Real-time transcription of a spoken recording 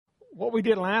What we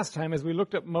did last time is we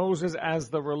looked at Moses as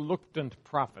the reluctant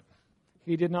prophet.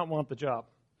 He did not want the job.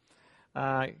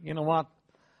 You know what?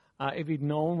 If he'd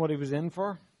known what he was in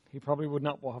for, he probably would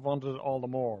not have wanted it all the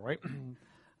more, right?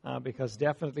 Because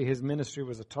definitely his ministry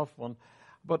was a tough one.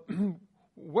 But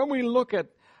when we look at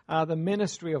the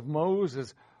ministry of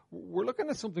Moses, we're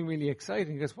looking at something really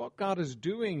exciting, because what God is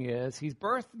doing is he's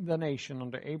birthed the nation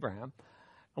under Abraham.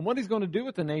 And what he's going to do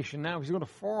with the nation now, he's going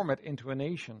to form it into a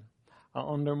nation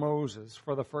under Moses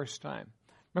for the first time.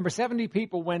 Remember, 70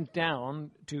 people went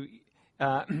down to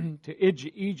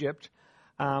Egypt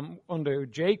under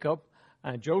Jacob.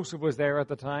 Joseph was there at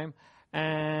the time.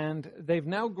 And they've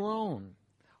now grown.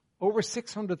 Over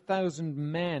 600,000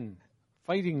 men,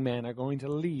 fighting men, are going to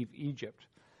leave Egypt.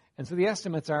 And so the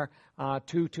estimates are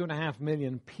 2.5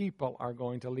 million people are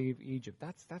going to leave Egypt.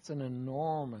 That's an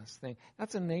enormous thing.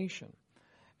 That's a nation.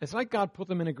 It's like God put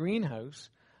them in a greenhouse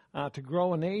to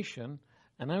grow a nation,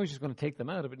 and now he's just going to take them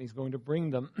out of it, and he's going to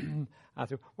bring them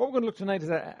through. What we're going to look tonight is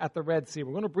at the Red Sea.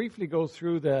 We're going to briefly go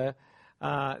through the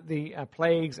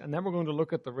plagues, and then we're going to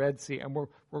look at the Red Sea, and we're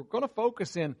going to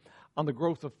focus in on the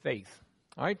growth of faith.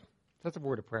 All right? That's a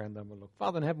word of prayer, and then we'll look.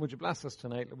 Father in heaven, would you bless us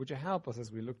tonight? Would you help us as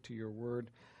we look to your word?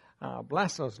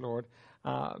 Bless us, Lord.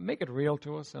 Make it real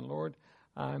to us, and Lord,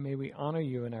 may we honor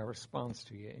you in our response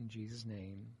to you. In Jesus'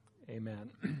 name,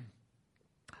 amen.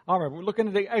 All right, we're looking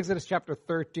at Exodus chapter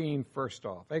 13 first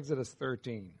off. Exodus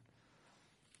 13.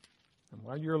 And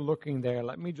while you're looking there,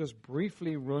 let me just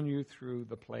briefly run you through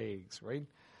the plagues, right?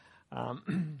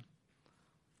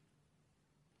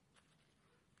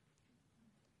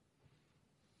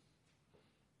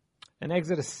 In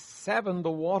Exodus 7,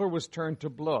 the water was turned to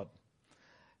blood.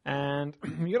 And,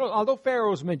 although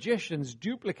Pharaoh's magicians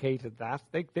duplicated that,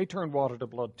 they turned water to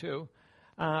blood too.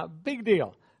 Big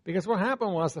deal. Because what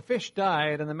happened was the fish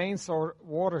died and the main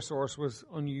water source was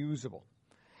unusable.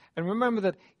 And remember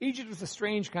that Egypt was a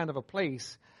strange kind of a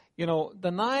place.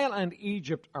 The Nile and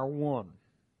Egypt are one.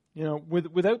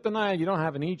 Without the Nile, you don't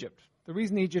have an Egypt. The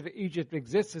reason Egypt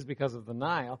exists is because of the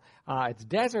Nile. It's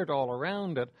desert all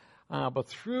around it. But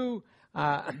through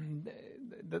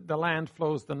the land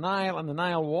flows the Nile, and the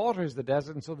Nile waters the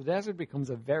desert, and so the desert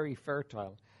becomes a very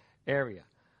fertile area.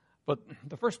 But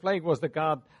the first plague was that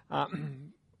God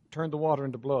turned the water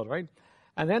into blood, right?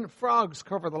 And then frogs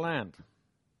cover the land.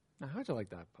 Now, how'd you like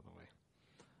that, by the way?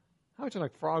 How would you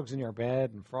like frogs in your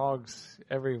bed and frogs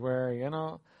everywhere,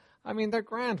 I mean, they're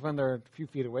grand when they're a few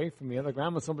feet away from you. They're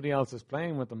grand when somebody else is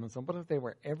playing with them and so. But if they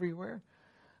were everywhere,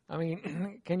 I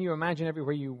mean, can you imagine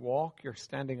everywhere you walk, you're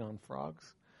standing on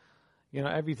frogs?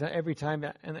 Every time,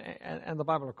 and the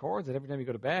Bible records that every time you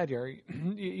go to bed,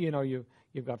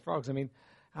 you've got frogs. I mean,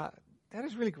 that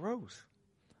is really gross.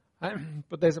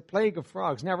 But there's a plague of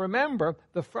frogs. Now remember,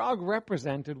 the frog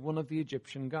represented one of the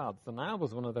Egyptian gods. The Nile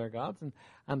was one of their gods,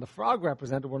 and the frog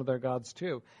represented one of their gods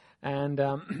too. And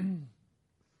by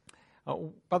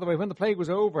the way, when the plague was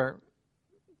over,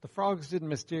 the frogs didn't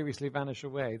mysteriously vanish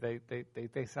away.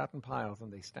 They sat in piles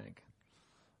and they stank.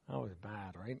 That was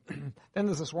bad, right? Then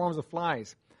there's the swarms of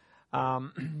flies.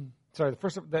 Before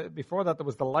that there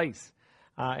was the lice.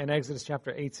 In Exodus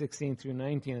chapter 8:16 through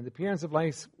 19. And the appearance of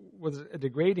lice was a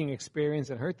degrading experience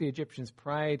and hurt the Egyptians'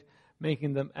 pride,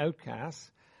 making them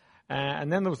outcasts.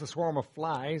 And then there was the swarm of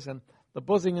flies, and the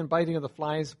buzzing and biting of the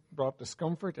flies brought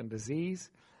discomfort and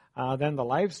disease. Then the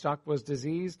livestock was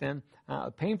diseased, and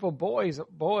painful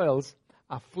boils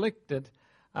afflicted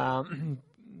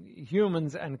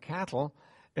humans and cattle.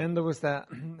 Then there was the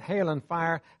hail and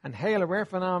fire, and hail, a rare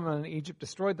phenomenon in Egypt,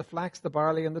 destroyed the flax, the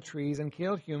barley, and the trees, and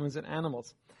killed humans and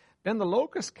animals. Then the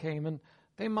locusts came, and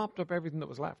they mopped up everything that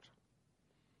was left.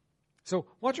 So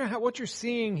what you're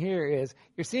seeing here is,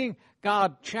 you're seeing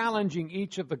God challenging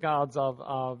each of the gods of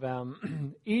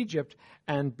Egypt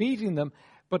and beating them,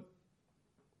 but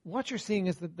what you're seeing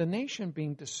is that the nation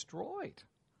being destroyed.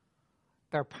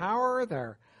 Their power,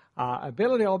 their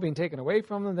ability all being taken away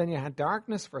from them. Then you had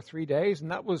darkness for 3 days,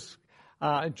 and that was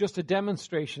just a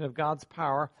demonstration of God's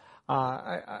power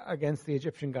against the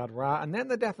Egyptian god Ra. And then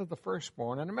the death of the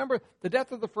firstborn. And remember, the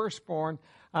death of the firstborn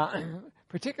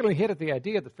particularly hit at the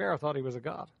idea that Pharaoh thought he was a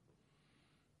god.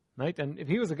 Right? And if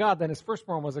he was a god, then his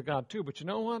firstborn was a god too. But you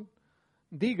know what?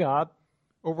 The God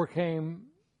overcame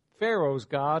Pharaoh's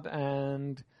god,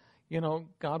 and,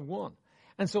 God won.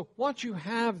 And so what you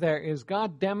have there is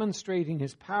God demonstrating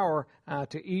his power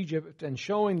to Egypt and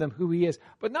showing them who he is.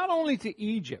 But not only to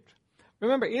Egypt.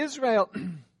 Remember, Israel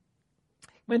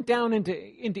went down into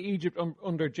Egypt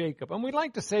under Jacob. And we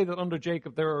like to say that under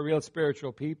Jacob they were a real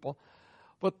spiritual people.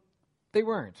 But they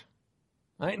weren't.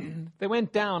 Right? They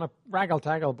went down a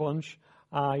raggle-taggle bunch.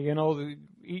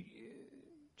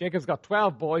 Jacob's got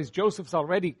 12 boys. Joseph's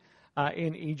already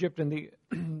in Egypt,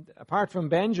 and apart from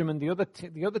Benjamin, the other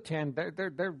 10,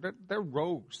 they're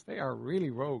rogues. They are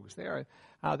really rogues. They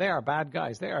are bad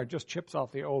guys. They are just chips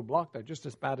off the old block. They're just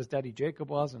as bad as Daddy Jacob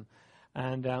was,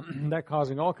 and they're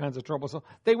causing all kinds of trouble. So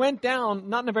they went down,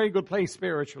 not in a very good place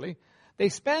spiritually. They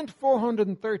spent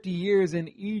 430 years in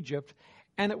Egypt,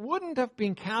 and it wouldn't have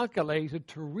been calculated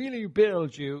to really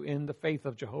build you in the faith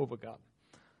of Jehovah God.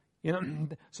 You know,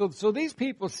 so these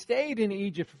people stayed in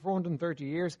Egypt for 430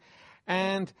 years,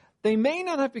 and they may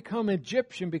not have become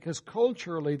Egyptian because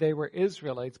culturally they were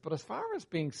Israelites, but as far as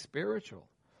being spiritual,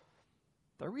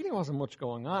 there really wasn't much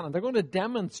going on, and they're going to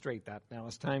demonstrate that now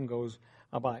as time goes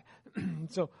by.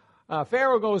 So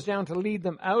Pharaoh goes down to lead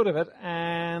them out of it,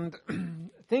 and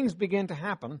things begin to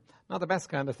happen. Not the best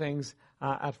kind of things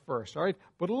at first, all right?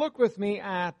 But look with me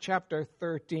at chapter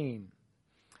 13.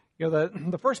 You know,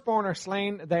 the firstborn are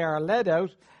slain, they are led out,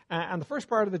 and the first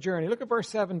part of the journey, look at verse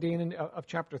 17 of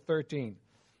chapter 13.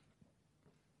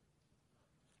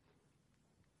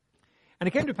 And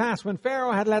it came to pass, when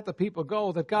Pharaoh had let the people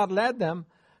go, that God led them,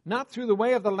 not through the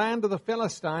way of the land of the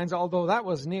Philistines, although that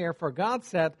was near, for God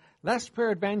said, lest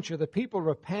peradventure the people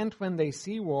repent when they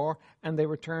see war, and they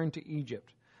return to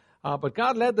Egypt. But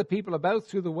God led the people about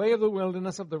through the way of the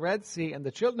wilderness of the Red Sea, and the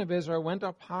children of Israel went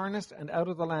up harnessed and out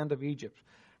of the land of Egypt.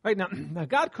 Right now,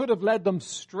 God could have led them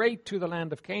straight to the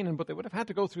land of Canaan, but they would have had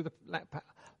to go through the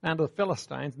land of the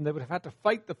Philistines, and they would have had to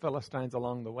fight the Philistines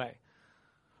along the way.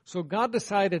 So God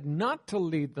decided not to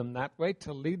lead them that way,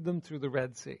 to lead them through the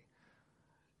Red Sea.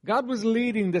 God was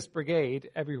leading this brigade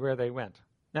everywhere they went.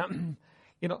 Now,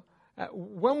 you know,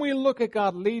 when we look at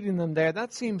God leading them there,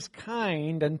 that seems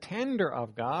kind and tender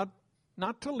of God,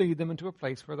 not to lead them into a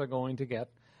place where they're going to get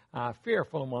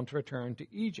fearful and want to return to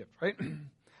Egypt, right?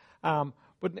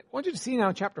 But I want you to see now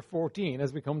in chapter 14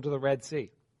 as we come to the Red Sea.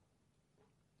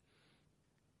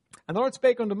 And the Lord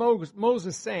spake unto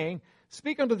Moses, saying,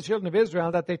 Speak unto the children of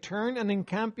Israel that they turn and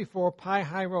encamp before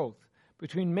Pi-Hahiroth,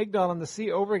 between Migdol and the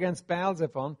sea, over against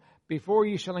Baal-zephon, before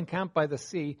ye shall encamp by the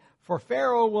sea. For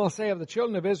Pharaoh will say of the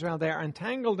children of Israel, They are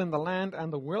entangled in the land,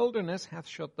 and the wilderness hath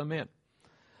shut them in.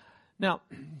 Now,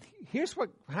 here's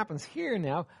what happens here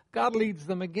now. God leads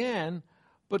them again,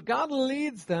 but God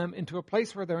leads them into a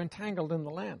place where they're entangled in the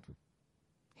land.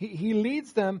 He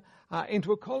leads them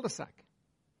into a cul-de-sac.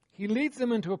 He leads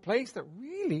them into a place that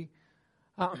really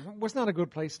was not a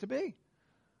good place to be.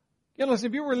 You know,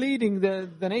 if you were leading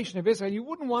the nation of Israel, you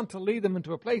wouldn't want to lead them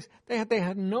into a place. They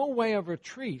had no way of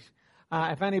retreat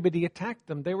if anybody attacked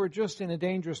them. They were just in a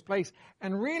dangerous place.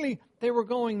 And really, they were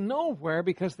going nowhere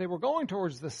because they were going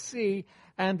towards the sea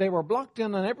and they were blocked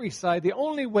in on every side. The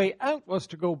only way out was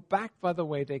to go back by the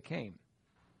way they came.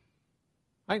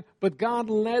 Right? But God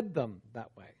led them that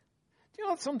way. Do you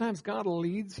know that sometimes God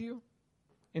leads you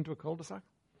into a cul-de-sac?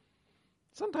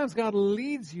 Sometimes God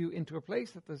leads you into a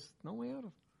place that there's no way out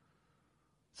of.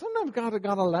 Sometimes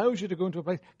God allows you to go into a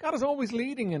place. God is always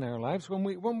leading in our lives.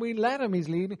 When we let Him, He's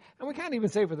leading. And we can't even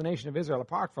say for the nation of Israel,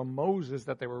 apart from Moses,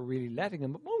 that they were really letting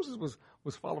Him. But Moses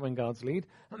was following God's lead.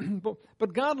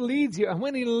 but God leads you. And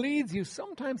when He leads you,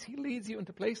 sometimes He leads you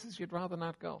into places you'd rather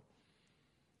not go.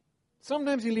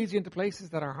 Sometimes He leads you into places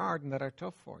that are hard and that are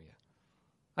tough for you.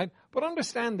 Right? But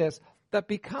understand this, that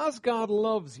because God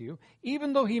loves you,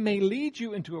 even though He may lead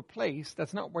you into a place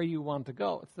that's not where you want to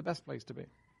go, it's the best place to be.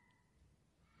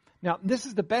 Now, this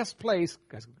is the best place,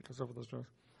 guys, close over those doors.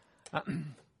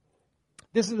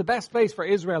 This is the best place for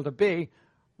Israel to be,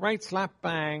 right slap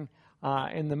bang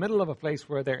in the middle of a place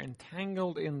where they're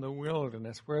entangled in the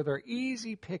wilderness, where they're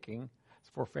easy picking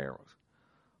for pharaohs.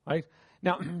 Right?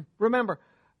 Now, remember,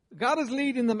 God is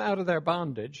leading them out of their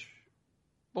bondage,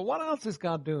 but what else is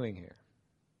God doing here?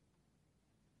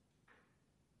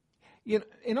 You know,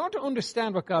 in order to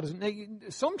understand what God is doing,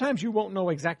 sometimes you won't know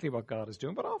exactly what God is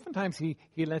doing, but oftentimes He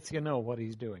lets you know what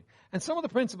He's doing. And some of the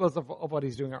principles of what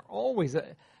He's doing are always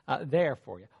there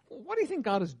for you. What do you think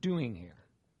God is doing here?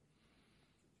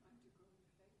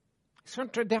 He's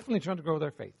definitely trying to grow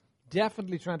their faith.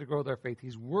 Definitely trying to grow their faith.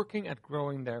 He's working at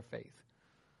growing their faith.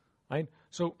 Right?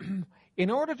 So,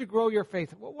 in order to grow your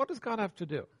faith, what does God have to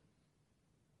do?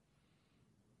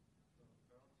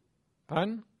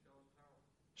 Pardon?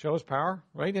 Show His power,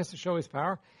 right? He has to show His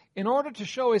power. In order to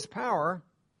show His power,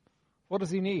 what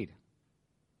does He need?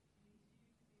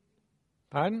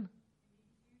 Pardon?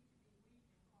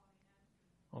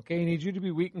 Okay, He needs you to be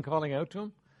weak and calling out to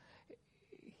Him.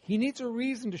 He needs a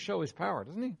reason to show His power,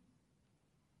 doesn't He?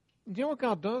 Do you know what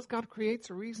God does? God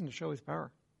creates a reason to show His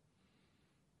power.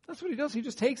 That's what He does. He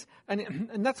just takes,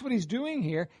 and that's what He's doing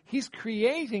here. He's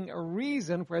creating a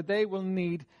reason where they will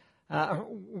need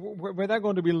where they're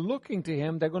going to be looking to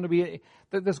him. There's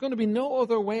going to be no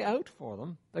other way out for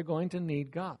them. They're going to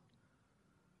need God.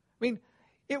 I mean,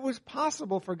 it was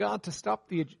possible for God to stop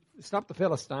the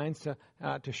Philistines,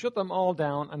 to shut them all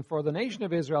down, and for the nation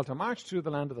of Israel to march through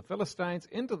the land of the Philistines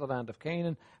into the land of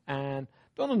Canaan, and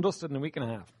done and dusted in a week and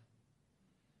a half.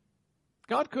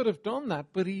 God could have done that,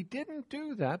 but he didn't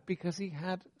do that because he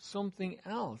had something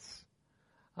else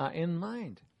in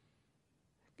mind.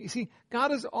 You see,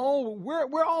 God is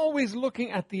we're always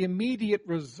looking at the immediate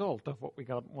result of what we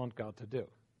want God to do.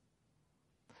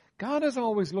 God is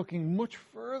always looking much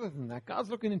further than that. God's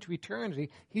looking into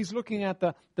eternity. He's looking at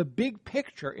the big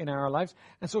picture in our lives.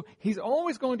 And so he's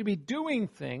always going to be doing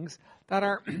things that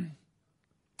are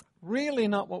really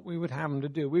not what we would have him to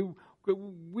do.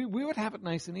 We would have it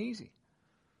nice and easy.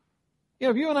 You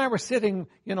know, if you and I were sitting,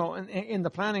 in the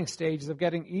planning stages of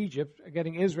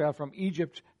getting Israel from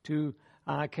Egypt to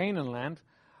Canaan land,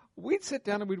 we'd sit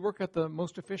down and we'd work out the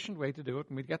most efficient way to do it,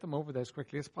 and we'd get them over there as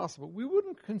quickly as possible. We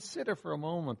wouldn't consider for a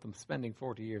moment them spending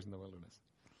 40 years in the wilderness.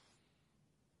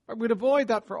 But we'd avoid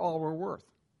that for all we're worth.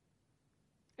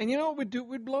 And you know what we'd do?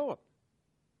 We'd blow it.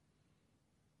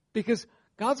 Because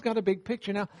God's got a big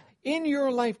picture. Now, in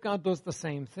your life, God does the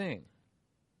same thing.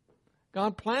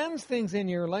 God plans things in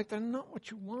your life that are not what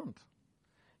you want.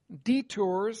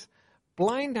 Detours,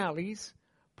 blind alleys,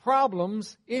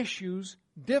 problems, issues,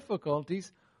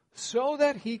 difficulties, so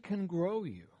that he can grow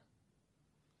you.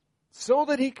 So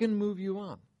that he can move you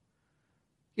on.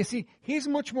 You see, he's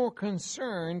much more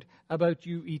concerned about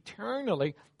you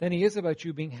eternally than he is about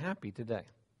you being happy today.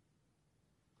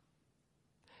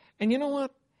 And you know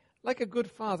what? Like a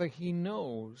good father, he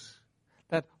knows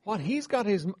that what he's got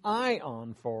his eye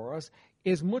on for us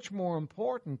is much more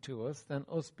important to us than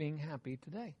us being happy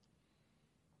today.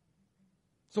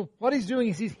 So what he's doing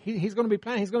is he's going to be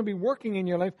planning, he's going to be working in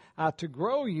your life to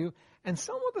grow you. And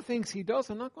some of the things he does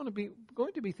are not going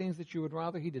to be things that you would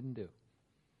rather he didn't do.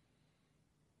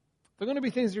 They're going to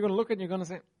be things you're going to look at and you're going to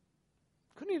say,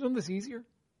 couldn't he have done this easier?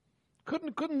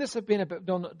 Couldn't this have been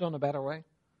done a better way?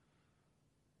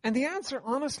 And the answer,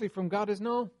 honestly, from God is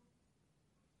no.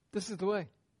 This is the way.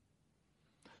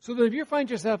 So that if you find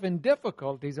yourself in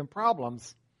difficulties and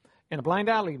problems, in a blind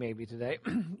alley maybe today,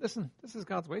 listen, this is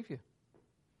God's way for you.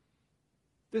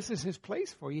 This is his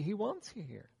place for you. He wants you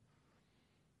here.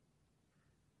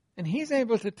 And he's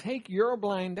able to take your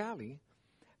blind alley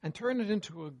and turn it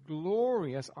into a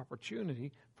glorious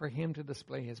opportunity for him to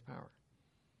display his power.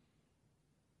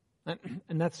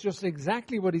 And that's just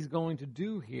exactly what he's going to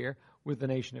do here with the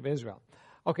nation of Israel.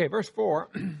 Okay, verse 4.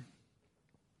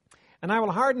 And I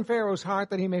will harden Pharaoh's heart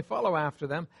that he may follow after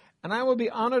them, and I will be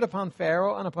honored upon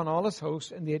Pharaoh and upon all his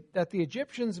hosts, and that the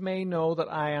Egyptians may know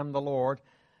that I am the Lord.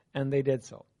 And they did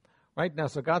so. Right now,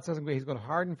 so God says he's going to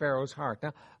harden Pharaoh's heart.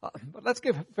 Now, but let's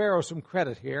give Pharaoh some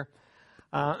credit here.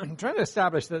 I'm trying to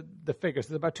establish the figures.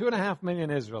 There's about 2.5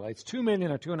 million Israelites, 2 million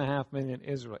or 2.5 million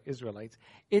Israelites.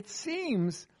 It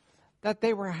seems that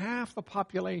they were half the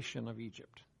population of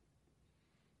Egypt.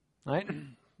 Right?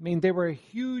 I mean, they were a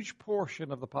huge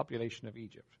portion of the population of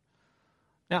Egypt.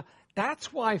 Now,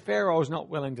 that's why Pharaoh is not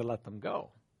willing to let them go.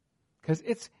 Because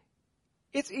it's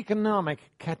economic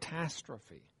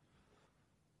catastrophe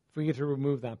for you to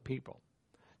remove that people.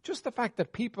 Just the fact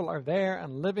that people are there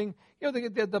and living. You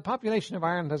know, the population of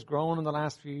Ireland has grown in the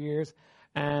last few years.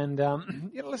 And,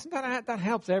 listen, that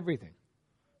helps everything.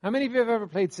 How many of you have ever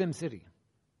played SimCity?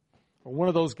 Or one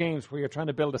of those games where you're trying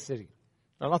to build a city?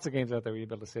 There are lots of games out there where you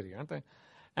build a city, aren't there?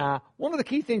 One of the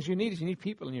key things you need is you need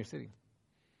people in your city.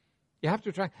 You have to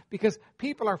attract, because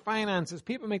people are finances.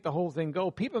 People make the whole thing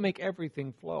go. People make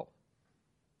everything flow.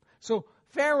 So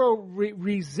Pharaoh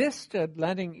resisted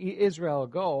letting Israel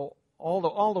go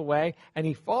all the way, and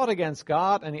he fought against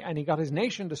God, and he got his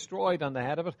nation destroyed on the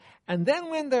head of it. And then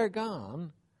when they're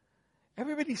gone,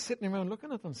 everybody's sitting around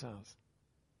looking at themselves.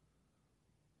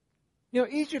 You know,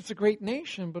 Egypt's a great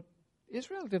nation, but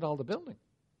Israel did all the building.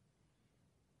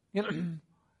 You know,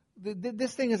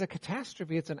 this thing is a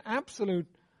catastrophe. It's an absolute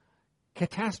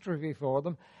catastrophe for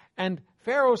them. And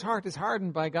Pharaoh's heart is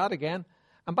hardened by God again.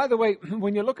 And by the way,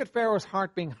 when you look at Pharaoh's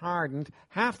heart being hardened,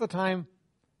 half the time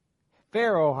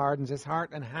Pharaoh hardens his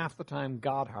heart, and half the time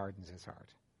God hardens his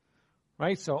heart.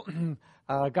 Right? So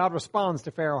God responds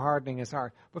to Pharaoh hardening his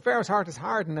heart. But Pharaoh's heart is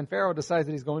hardened, and Pharaoh decides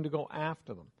that he's going to go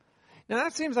after them. Now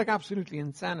that seems like absolutely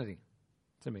insanity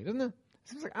to me, doesn't it? It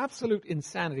seems like absolute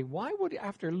insanity. Why would he,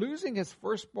 after losing his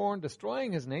firstborn,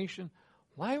 destroying his nation,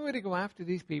 why would he go after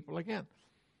these people again?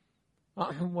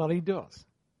 Well, he does.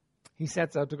 He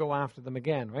sets out to go after them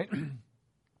again, right?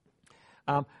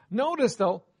 Notice,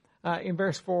 though, in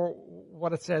verse 4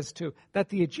 what it says too, that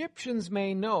the Egyptians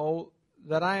may know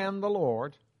that I am the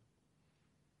Lord.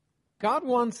 God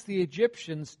wants the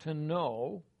Egyptians to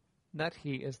know that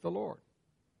he is the Lord.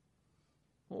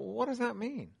 Well, what does that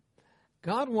mean?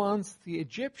 God wants the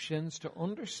Egyptians to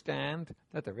understand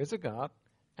that there is a God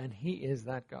and he is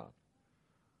that God.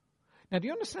 Now, do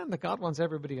you understand that God wants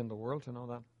everybody in the world to know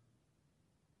that?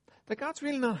 That God's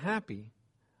really not happy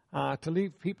to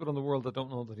leave people in the world that don't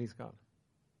know that he's God.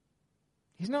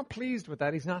 He's not pleased with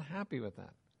that. He's not happy with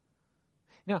that.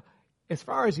 Now, as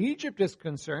far as Egypt is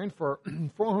concerned, for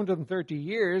 430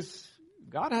 years,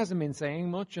 God hasn't been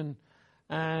saying much, and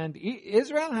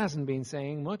Israel hasn't been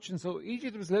saying much, and so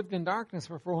Egypt has lived in darkness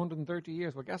for 430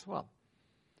 years. Well, guess what?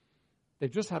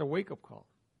 They've just had a wake-up call.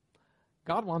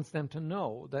 God wants them to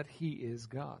know that he is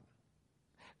God.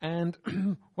 And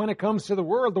when it comes to the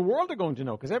world are going to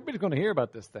know, because everybody's going to hear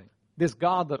about this thing, this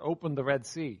God that opened the Red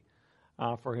Sea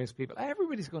for his people.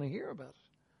 Everybody's going to hear about it.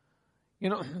 You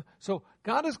know, so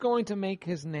God is going to make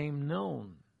his name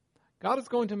known. God is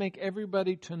going to make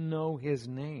everybody to know his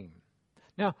name.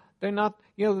 Now, they're not,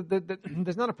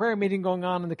 there's not a prayer meeting going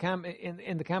on in the camp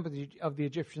of the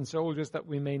Egyptian soldiers that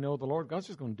we may know the Lord. God's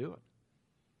just going to do it.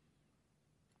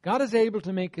 God is able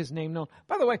to make his name known.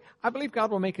 By the way, I believe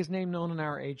God will make his name known in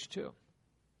our age too.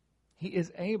 He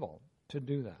is able to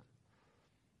do that.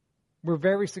 We're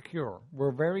very secure. We're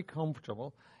very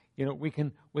comfortable. You know, we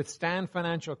can withstand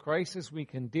financial crisis. We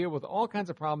can deal with all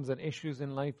kinds of problems and issues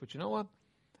in life. But you know what?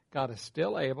 God is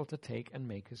still able to take and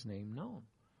make his name known.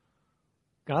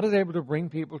 God is able to bring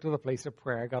people to the place of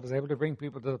prayer. God is able to bring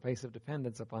people to the place of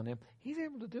dependence upon him. He's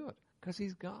able to do it because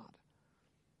he's God.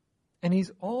 And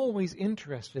he's always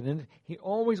interested in it. He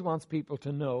always wants people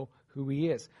to know who he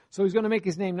is. So he's going to make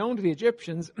his name known to the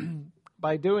Egyptians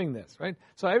by doing this, right?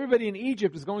 So everybody in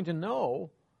Egypt is going to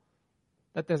know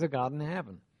that there's a God in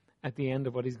heaven at the end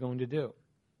of what he's going to do.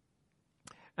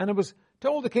 And it was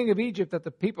told the king of Egypt that the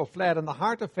people fled, and the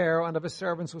heart of Pharaoh and of his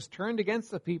servants was turned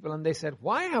against the people, and they said,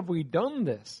 "Why have we done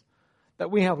this, that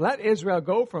we have let Israel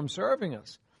go from serving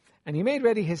us?" And he made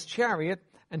ready his chariot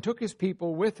and took his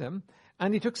people with him,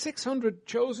 and he took 600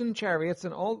 chosen chariots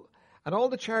and all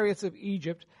the chariots of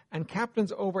Egypt, and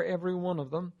captains over every one of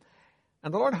them.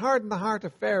 And the Lord hardened the heart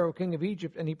of Pharaoh, king of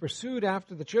Egypt, and he pursued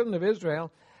after the children of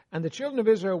Israel. And the children of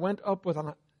Israel went out with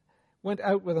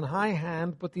an high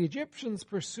hand, but the Egyptians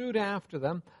pursued after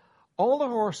them, all the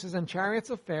horses and chariots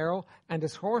of Pharaoh, and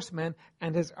his horsemen,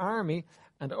 and his army,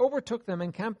 and overtook them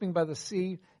encamping by the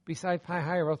sea beside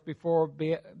Pi-hahiroth before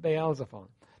Baal-zephon.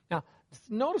 Now,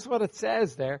 notice what it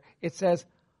says there. It says,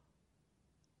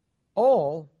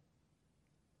 all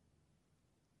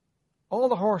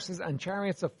the horses and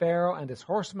chariots of Pharaoh and his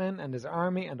horsemen and his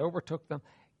army, and overtook them.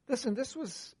 Listen, this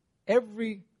was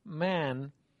every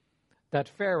man that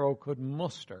Pharaoh could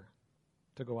muster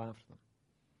to go after them.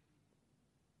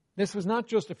 This was not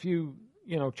just a few,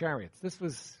 chariots. This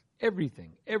was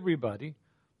everything. Everybody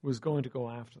was going to go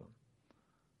after them.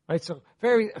 Right? So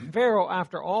Pharaoh,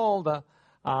 after all the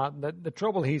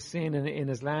trouble he's seen in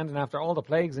his land, and after all the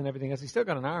plagues and everything else, he's still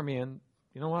got an army, and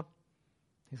you know what?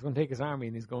 He's going to take his army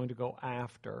and he's going to go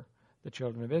after the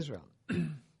children of Israel.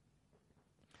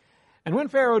 And when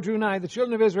Pharaoh drew nigh, the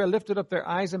children of Israel lifted up their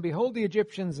eyes, and behold, the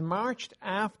Egyptians marched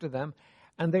after them,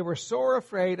 and they were sore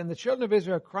afraid, and the children of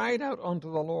Israel cried out unto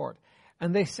the Lord.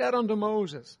 And they said unto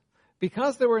Moses,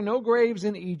 Because there were no graves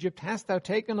in Egypt, hast thou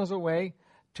taken us away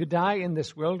to die in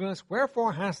this wilderness?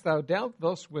 Wherefore hast thou dealt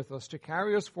thus with us, to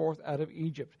carry us forth out of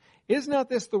Egypt? Is not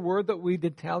this the word that we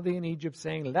did tell thee in Egypt,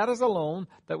 saying, Let us alone,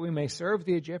 that we may serve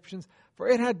the Egyptians? For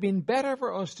it had been better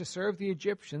for us to serve the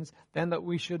Egyptians than that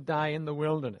we should die in the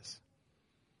wilderness.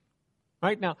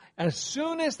 Right now, as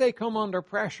soon as they come under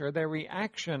pressure, their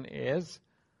reaction is,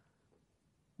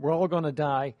 we're all going to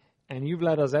die, and you've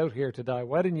let us out here to die.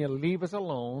 Why didn't you leave us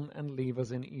alone and leave us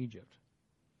in Egypt?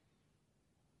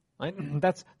 Right?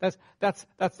 That's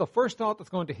the first thought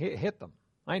that's going to hit them.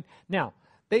 Right? Now,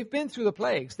 they've been through the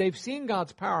plagues. They've seen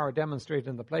God's power demonstrated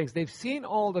in the plagues. They've seen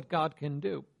all that God can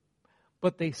do.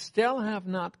 But they still have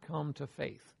not come to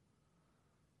faith.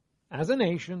 As a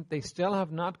nation, they still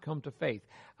have not come to faith.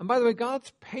 And by the way, God's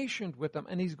patient with them,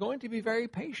 and he's going to be very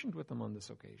patient with them on this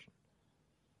occasion.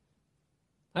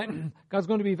 Right? God's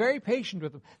going to be very patient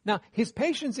with them. Now, his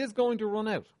patience is going to run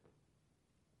out.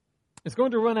 It's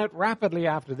going to run out rapidly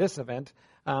after this event,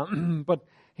 but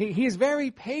he's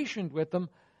very patient with them.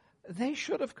 They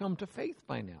should have come to faith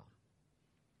by now.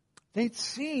 They'd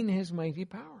seen his mighty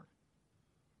power.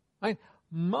 Right?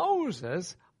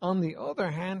 Moses, on the other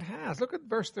hand, has. Look at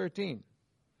verse 13.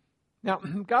 Now,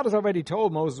 God has already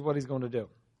told Moses what he's going to do.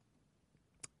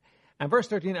 And verse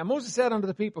 13, and Moses said unto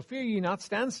the people, fear ye not,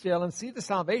 stand still, and see the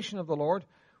salvation of the Lord,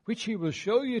 which he will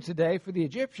show you today. For the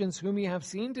Egyptians whom ye have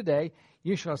seen today,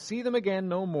 ye shall see them again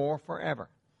no more forever.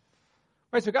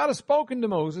 Right, so God has spoken to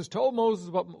Moses, told Moses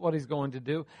what he's going to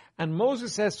do, and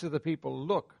Moses says to the people,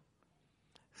 look,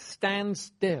 stand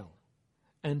still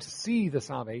and see the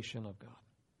salvation of God.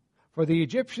 For the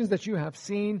Egyptians that you have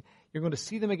seen, you're going to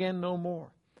see them again no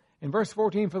more. In verse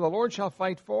 14, for the Lord shall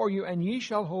fight for you, and ye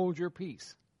shall hold your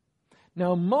peace.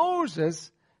 Now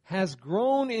Moses has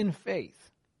grown in faith,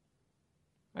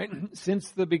 right,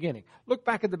 since the beginning. Look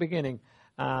back at the beginning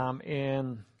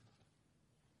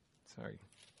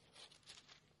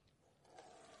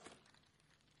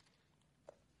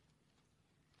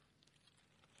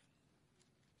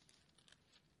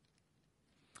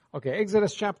Okay,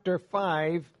 Exodus chapter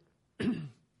 5.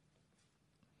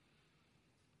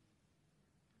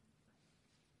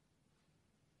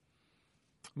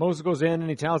 Moses goes in and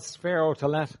he tells Pharaoh to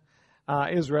let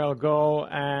Israel go,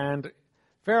 and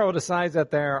Pharaoh decides that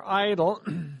they're idle,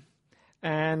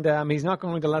 and he's not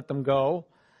going to let them go.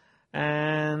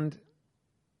 And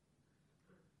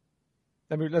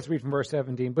let's read from verse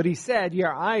 17. But he said, ye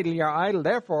are idle,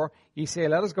 therefore ye say,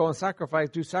 let us go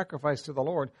and do sacrifice to the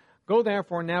Lord. Go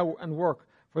therefore now and work,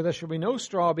 for there shall be no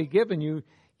straw be given you,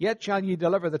 yet shall ye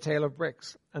deliver the tale of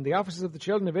bricks. And the officers of the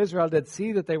children of Israel did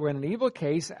see that they were in an evil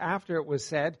case after it was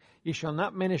said, ye shall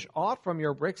not minish aught from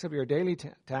your bricks of your daily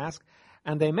task.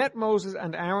 And they met Moses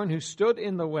and Aaron, who stood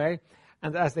in the way,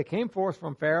 and as they came forth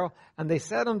from Pharaoh, and they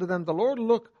said unto them, the Lord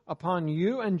look upon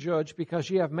you and judge, because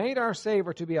ye have made our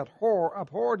Savior to be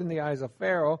abhorred in the eyes of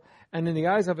Pharaoh, and in the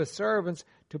eyes of his servants,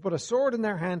 to put a sword in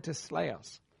their hand to slay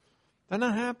us. They're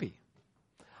not happy.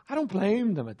 I don't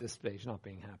blame them at this stage not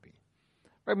being happy.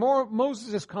 Right,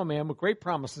 Moses has come in with great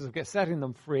promises of setting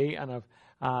them free and of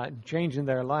changing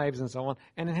their lives and so on,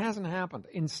 and it hasn't happened.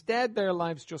 Instead, their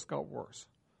lives just got worse.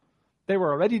 They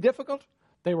were already difficult.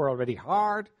 They were already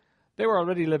hard. They were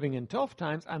already living in tough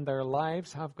times, and their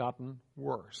lives have gotten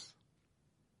worse.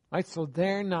 Right, so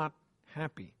they're not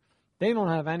happy. They don't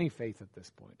have any faith at this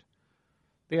point.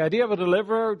 The idea of a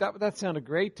deliverer, that sounded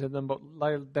great to them, but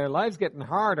their lives getting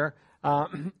harder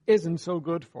isn't so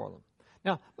good for them.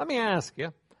 Now, let me ask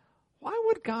you, why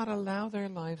would God allow their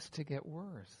lives to get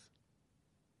worse?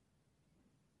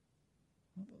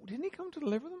 Didn't he come to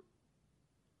deliver them?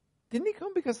 Didn't he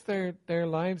come because their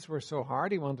lives were so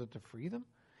hard he wanted to free them?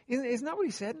 Isn't that what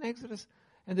he said in Exodus,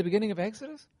 in the beginning of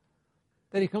Exodus?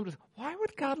 That he come to, why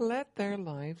would God let their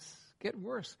lives get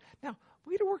worse? Now,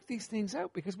 we had to work these things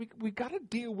out because we got to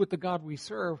deal with the God we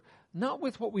serve, not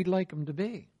with what we'd like him to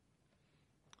be.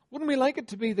 Wouldn't we like it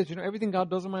to be that, everything God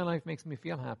does in my life makes me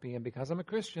feel happy, and because I'm a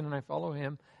Christian and I follow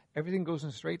him, everything goes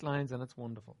in straight lines and it's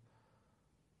wonderful.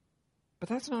 But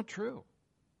that's not true.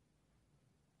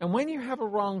 And when you have a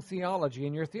wrong theology,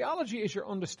 and your theology is your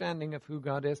understanding of who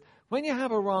God is, when you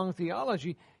have a wrong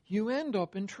theology, you end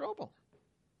up in trouble.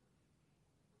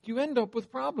 You end up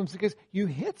with problems because you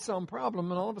hit some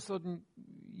problem and all of a sudden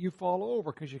you fall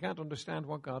over because you can't understand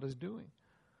what God is doing.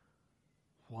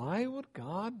 Why would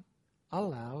God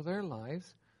allow their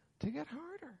lives to get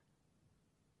harder?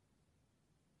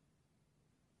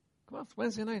 Come on, it's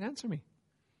Wednesday night. Answer me.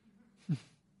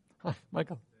 Hi,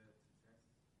 Michael.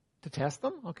 To test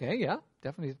them? Okay, yeah,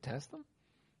 definitely to test them.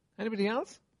 Anybody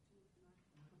else?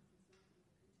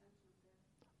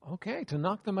 Okay, to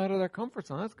knock them out of their comfort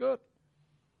zone. That's good.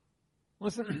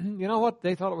 Listen, you know what?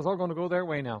 They thought it was all going to go their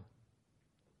way now.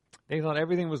 They thought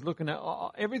everything was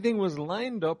everything was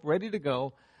lined up, ready to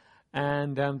go,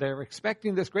 and they were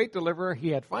expecting this great deliverer. He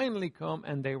had finally come,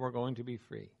 and they were going to be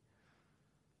free.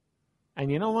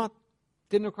 And you know what?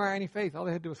 Didn't require any faith. All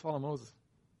they had to do was follow Moses.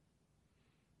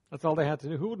 That's all they had to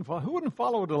do. Who wouldn't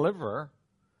follow a deliverer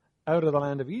out of the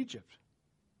land of Egypt?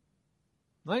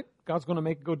 Right? God's going to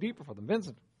make it go deeper for them.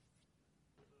 Vincent.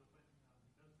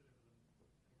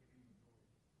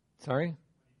 Sorry?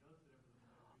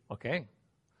 Okay.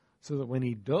 So that when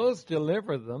he does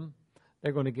deliver them,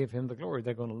 they're going to give him the glory.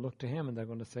 They're going to look to him and they're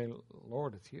going to say,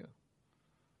 Lord, it's you.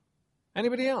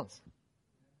 Anybody else?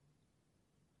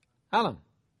 Alan?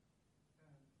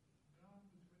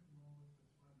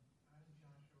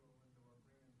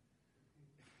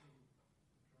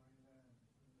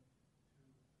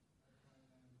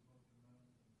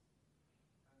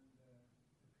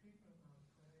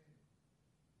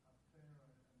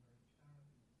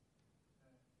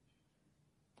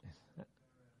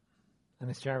 And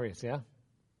his chariots, yeah?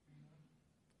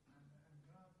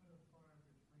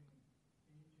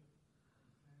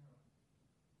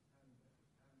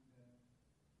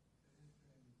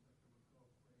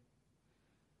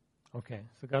 Okay,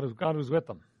 so God was with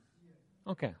them.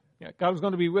 Okay, Yeah, God was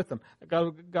going to be with them.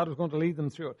 God was going to lead them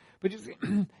through it. But you see,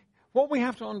 what we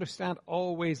have to understand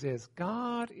always is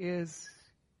God is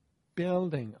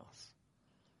building us.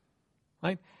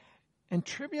 Right? And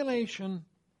tribulation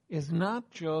is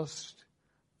not just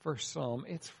for some,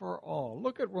 it's for all.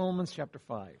 Look at Romans chapter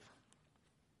 5.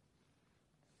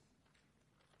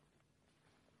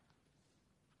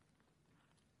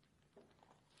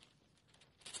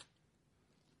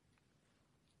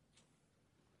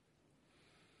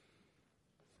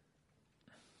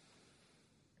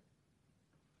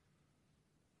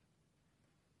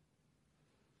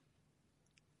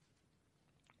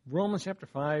 Romans chapter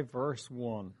 5, verse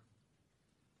 1.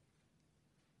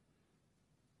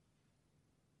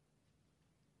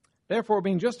 Therefore,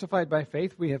 being justified by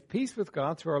faith, we have peace with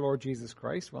God through our Lord Jesus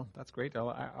Christ. Well, that's great.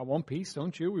 I want peace,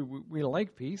 don't you? We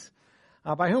like peace.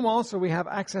 By whom also we have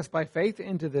access by faith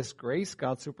into this grace,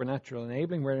 God's supernatural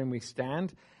enabling, wherein we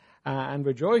stand and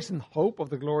rejoice in hope of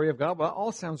the glory of God. Well, it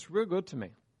all sounds real good to me.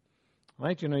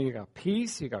 Right? You know, you got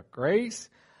peace, you got grace,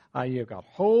 you got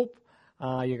hope,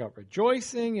 you got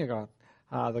rejoicing, you got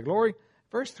the glory.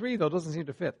 Verse 3, though, doesn't seem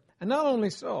to fit. And not only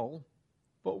so,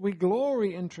 but we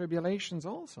glory in tribulations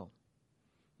also,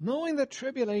 knowing that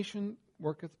tribulation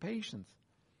worketh patience,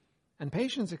 and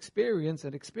patience experience,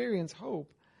 and experience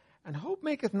hope, and hope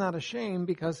maketh not ashamed,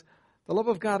 because the love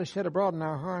of God is shed abroad in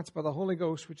our hearts by the Holy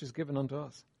Ghost, which is given unto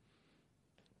us.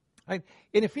 Right?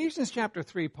 In Ephesians chapter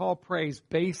 3, Paul prays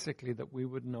basically that we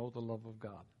would know the love of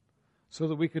God, so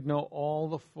that we could know all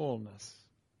the fullness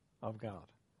of God.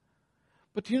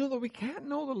 But do you know that we can't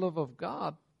know the love of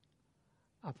God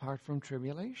apart from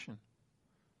tribulation?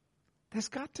 God's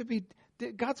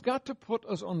got to put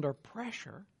us under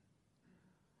pressure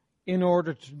in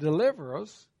order to deliver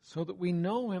us so that we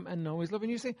know Him and know His love.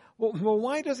 And you say, well,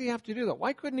 why does He have to do that?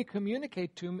 Why couldn't He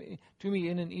communicate to me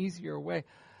in an easier way?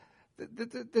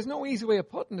 There's no easy way of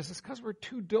putting this. It's because we're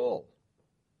too dull.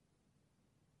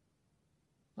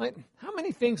 Right? How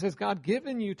many things has God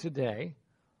given you today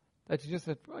that you just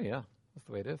said, oh yeah, that's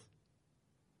the way it is?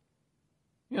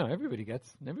 You know, everybody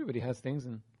has things,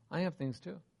 and I have things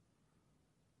too.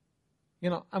 You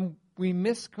know, we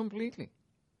miss completely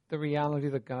the reality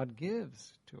that God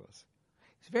gives to us.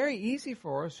 It's very easy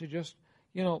for us to just,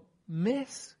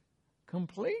 miss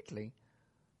completely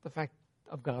the fact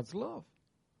of God's love.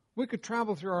 We could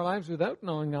travel through our lives without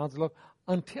knowing God's love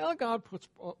until God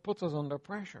puts us under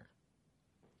pressure.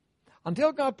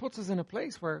 Until God puts us in a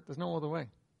place where there's no other way.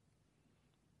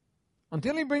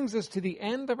 Until He brings us to the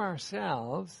end of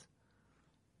ourselves,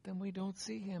 then we don't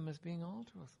see Him as being all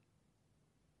to us.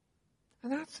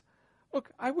 And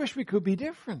I wish we could be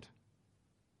different.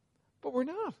 But we're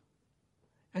not.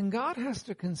 And God has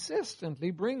to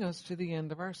consistently bring us to the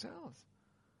end of ourselves,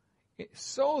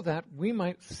 so that we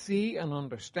might see and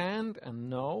understand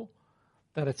and know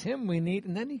that it's Him we need,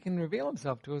 and then He can reveal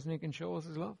Himself to us and He can show us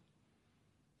His love.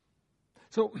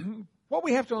 So what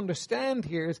we have to understand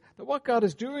here is that what God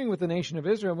is doing with the nation of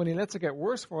Israel when He lets it get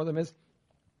worse for them is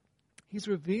He's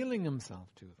revealing Himself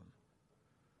to them.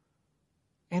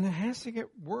 And it has to get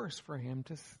worse for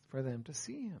them to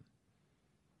see Him.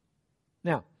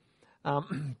 Now,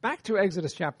 back to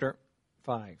Exodus chapter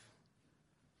 5.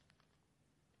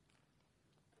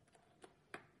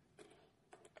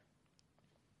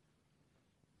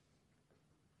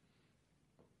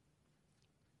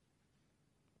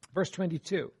 Verse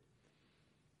 22.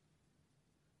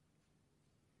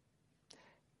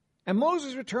 And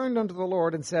Moses returned unto the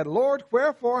Lord and said, Lord,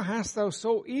 wherefore hast thou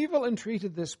so evil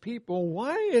entreated this people?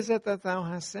 Why is it that thou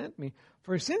hast sent me?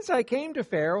 For since I came to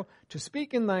Pharaoh to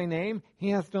speak in thy name, he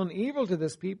hath done evil to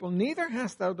this people, neither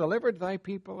hast thou delivered thy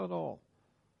people at all.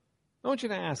 I want you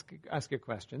to ask you a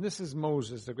question. This is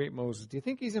Moses, the great Moses. Do you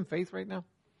think he's in faith right now?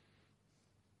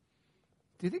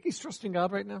 Do you think he's trusting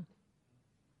God right now?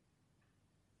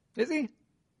 Is he?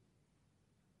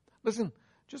 Listen,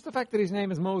 just the fact that his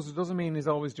name is Moses doesn't mean he's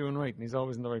always doing right and he's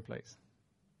always in the right place.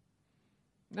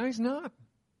 No, he's not.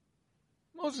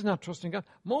 Moses is not trusting God.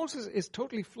 Moses is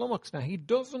totally flummoxed now. He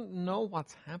doesn't know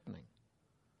what's happening.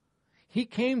 He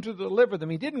came to deliver them.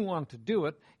 He didn't want to do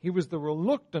it. He was the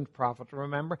reluctant prophet,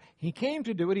 remember. He came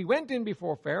to do it. He went in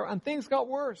before Pharaoh and things got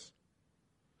worse.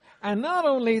 And not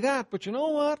only that, but you know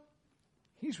what?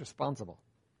 He's responsible.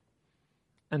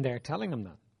 And they're telling him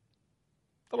that.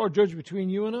 The Lord judge between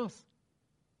you and us.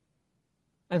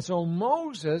 And so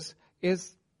Moses he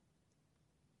doesn't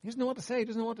know what to say. He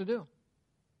doesn't know what to do.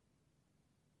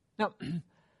 Now,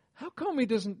 how come he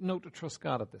doesn't know to trust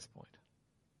God at this point?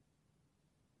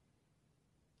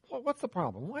 Well, what's the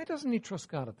problem? Why doesn't he trust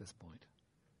God at this point?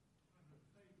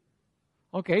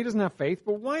 Okay, he doesn't have faith,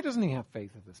 but why doesn't he have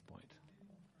faith at this point?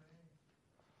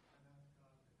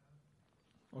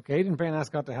 Okay, he didn't pray and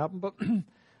ask God to help him, but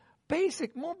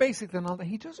more basic than all that,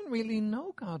 he doesn't really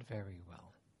know God very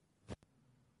well.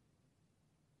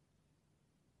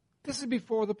 This is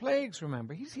before the plagues,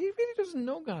 remember. He really doesn't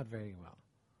know God very well.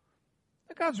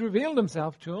 God's revealed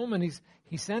himself to him, and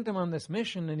he sent him on this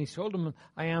mission, and he told him,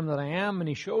 I am that I am, and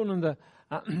he showed him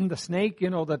the snake,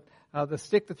 the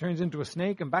stick that turns into a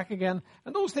snake and back again.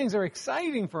 And those things are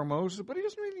exciting for Moses, but he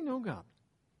doesn't really know God.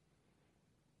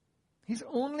 He's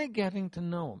only getting to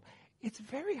know him. It's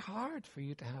very hard for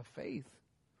you to have faith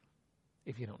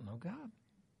if you don't know God.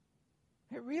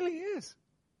 It really is.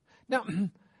 Now,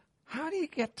 how do you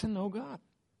get to know God?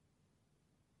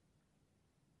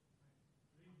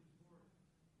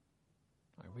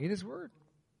 I read his word.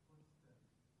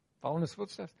 Follow in his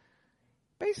footsteps.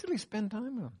 Basically spend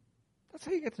time with him. That's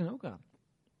how you get to know God.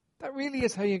 That really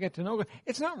is how you get to know God.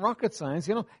 It's not rocket science,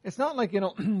 It's not like,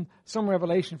 some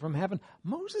revelation from heaven.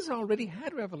 Moses already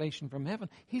had revelation from heaven.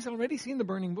 He's already seen the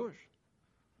burning bush.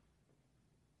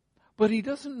 But he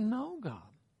doesn't know God.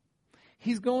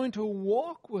 He's going to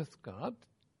walk with God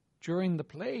during the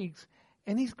plagues,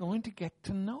 and he's going to get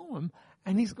to know him,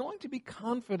 and he's going to be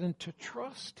confident to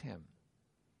trust him.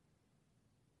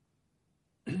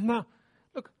 Now,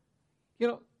 look,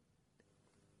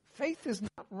 faith is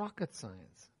not rocket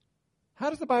science. How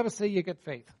does the Bible say you get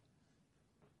faith?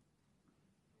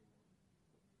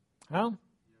 How?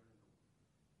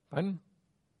 Pardon?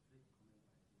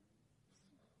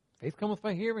 Faith cometh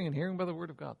by hearing, and hearing by the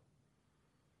word of God.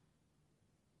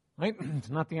 Right? It's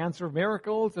not the answer of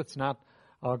miracles. It's not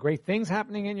great things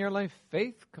happening in your life.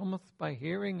 Faith cometh by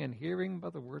hearing, and hearing by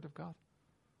the word of God.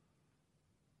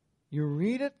 You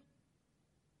read it,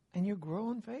 and you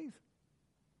grow in faith.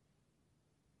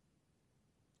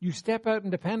 You step out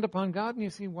and depend upon God, and you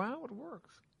see, wow, it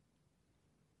works.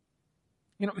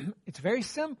 It's very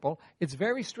simple. It's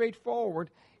very straightforward.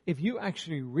 If you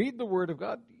actually read the Word of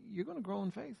God, you're going to grow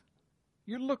in faith.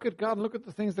 You look at God and look at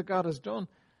the things that God has done.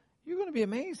 You're going to be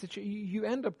amazed that you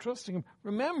end up trusting him.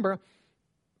 Remember,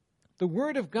 the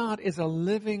Word of God is a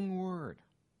living Word.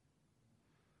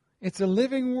 It's a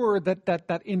living Word that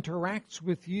interacts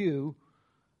with you,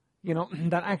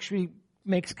 that actually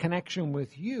makes connection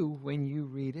with you when you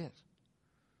read it,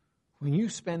 when you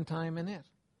spend time in it.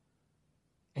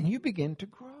 And you begin to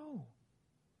grow.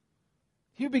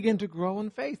 You begin to grow in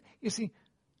faith. You see,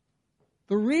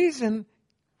 the reason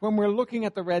when we're looking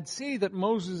at the Red Sea that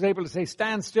Moses is able to say,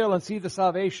 stand still and see the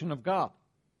salvation of God,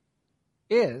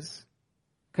 is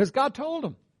because God told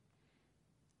him.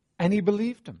 And he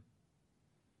believed him.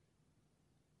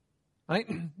 Right?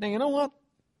 Now, you know what?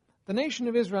 The nation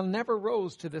of Israel never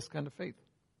rose to this kind of faith.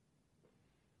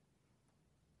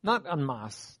 Not en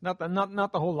masse. Not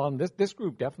the whole lot. This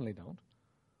group definitely don't.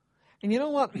 And you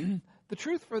know what? The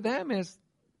truth for them is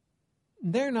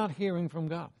they're not hearing from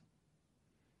God.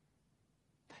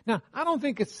 Now, I don't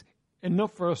think it's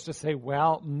enough for us to say,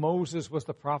 well, Moses was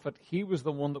the prophet. He was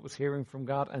the one that was hearing from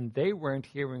God, and they weren't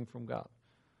hearing from God.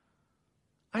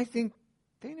 I think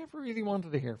they never really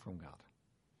wanted to hear from God.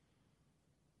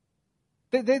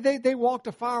 They walked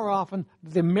afar off, and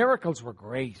the miracles were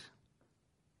great.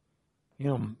 It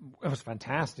was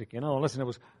fantastic. Listen, it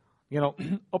was,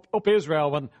 up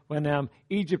Israel when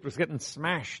Egypt was getting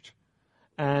smashed,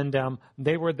 and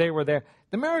they were there.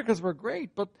 The miracles were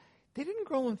great, but they didn't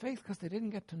grow in faith because they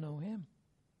didn't get to know him.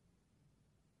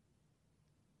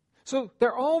 So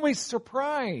they're always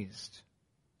surprised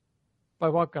by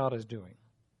what God is doing.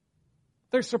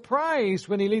 They're surprised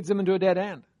when he leads them into a dead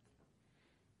end.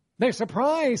 They're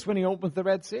surprised when he opens the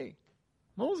Red Sea.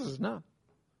 Moses is not.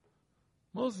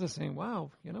 Moses is saying,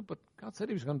 wow, but God said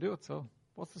he was going to do it, so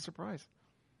what's the surprise?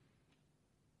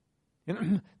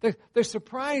 They're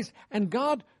surprised, and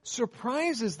God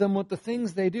surprises them with the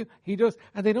things they do. He does,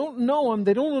 and they don't know him,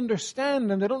 they don't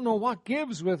understand him, they don't know what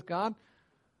gives with God,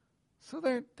 so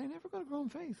they're never going to grow in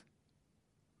faith.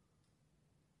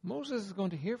 Moses is going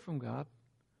to hear from God,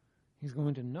 he's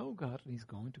going to know God, and he's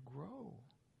going to grow.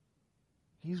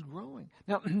 He's growing.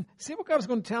 Now, see what God is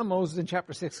going to tell Moses in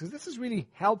chapter 6, because this is really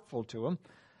helpful to him.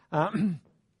 Then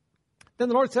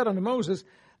the Lord said unto Moses,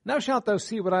 now shalt thou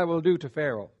see what I will do to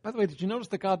Pharaoh. By the way, did you notice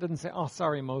that God didn't say, oh,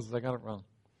 sorry, Moses, I got it wrong?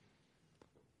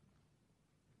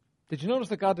 Did you notice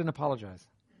that God didn't apologize?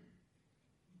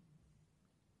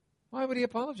 Why would he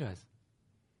apologize?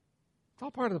 It's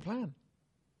all part of the plan.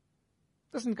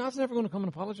 Listen, God's never going to come and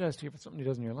apologize to you for something he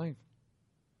does in your life.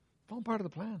 It's all part of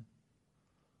the plan.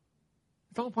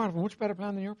 It's all part of a much better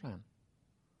plan than your plan.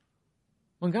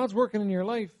 When God's working in your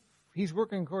life, he's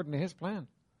working according to his plan.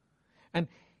 And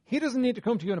he doesn't need to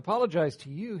come to you and apologize to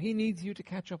you. He needs you to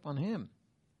catch up on him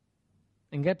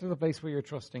and get to the place where you're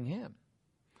trusting him.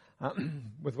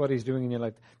 with what he's doing in your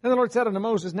life. Then the Lord said unto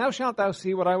Moses, Now shalt thou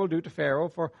see what I will do to Pharaoh,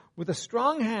 for with a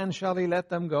strong hand shall he let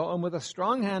them go, and with a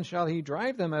strong hand shall he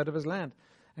drive them out of his land.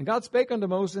 And God spake unto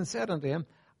Moses and said unto him,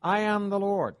 I am the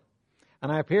Lord.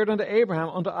 And I appeared unto Abraham,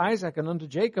 unto Isaac, and unto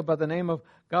Jacob by the name of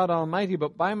God Almighty,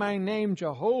 but by my name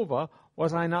Jehovah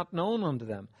was I not known unto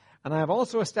them. And I have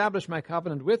also established my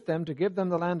covenant with them to give them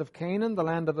the land of Canaan, the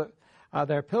land of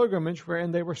their pilgrimage,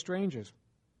 wherein they were strangers.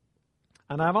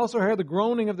 And I have also heard the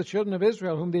groaning of the children of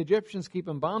Israel, whom the Egyptians keep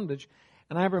in bondage,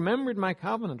 and I have remembered my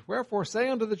covenant. Wherefore say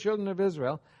unto the children of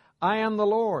Israel, I am the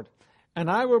Lord, and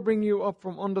I will bring you up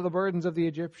from under the burdens of the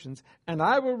Egyptians, and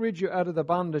I will rid you out of the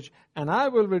bondage, and I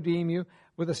will redeem you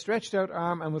with a stretched out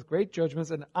arm and with great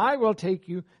judgments, and I will take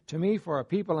you to me for a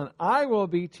people, and I will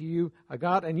be to you a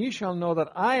God, and ye shall know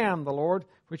that I am the Lord,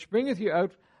 which bringeth you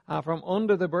out from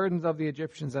under the burdens of the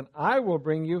Egyptians, and I will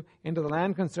bring you into the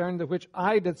land concerning the which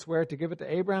I did swear to give it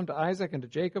to Abraham, to Isaac, and to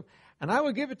Jacob, and I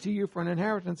will give it to you for an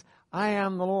inheritance. I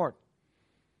am the Lord.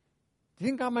 Do you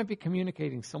think God might be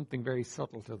communicating something very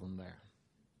subtle to them there?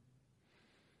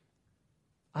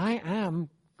 I am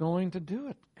going to do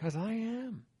it, because I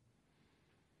am.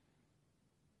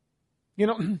 You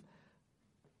know,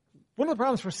 one of the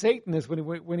problems for Satan is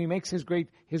when he makes his great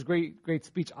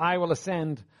speech, I will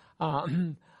ascend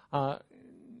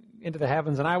into the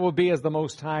heavens, and I will be as the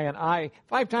Most High, and I.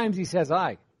 5 times he says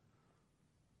I.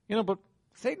 You know, but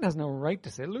Satan has no right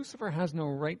to say, Lucifer has no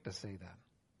right to say that.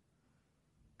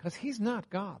 Because he's not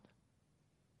God.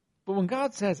 But when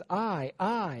God says I,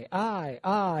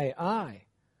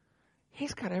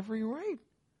 he's got every right.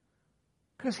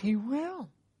 Because he will.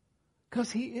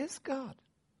 Because he is God.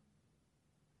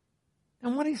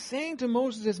 And what he's saying to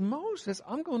Moses is, Moses,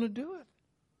 I'm going to do it.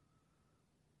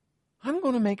 I'm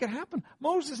going to make it happen.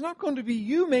 Moses, it's not going to be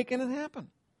you making it happen.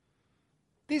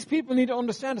 These people need to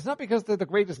understand it's not because they're the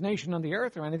greatest nation on the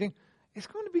earth or anything.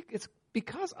 It's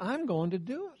because I'm going to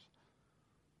do it.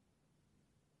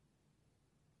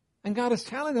 And God is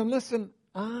telling them, listen,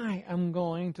 I am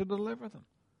going to deliver them.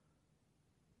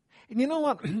 And you know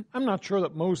what? I'm not sure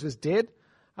that Moses did.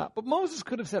 But Moses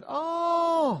could have said,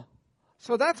 oh,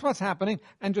 so that's what's happening,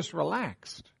 and just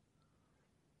relaxed.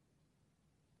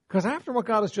 Because after what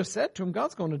God has just said to him,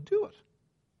 God's going to do it.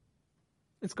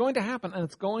 It's going to happen, and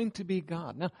it's going to be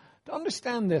God. Now, to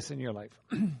understand this in your life,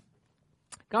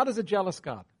 God is a jealous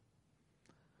God.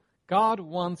 God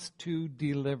wants to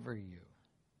deliver you.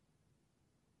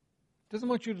 Doesn't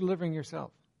want you delivering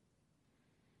yourself.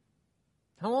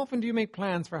 How often do you make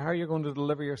plans for how you're going to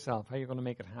deliver yourself, how you're going to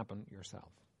make it happen yourself?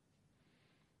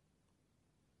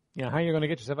 You know, how you're going to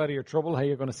get yourself out of your trouble, how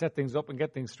you're going to set things up and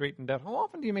get things straightened out. How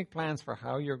often do you make plans for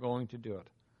how you're going to do it?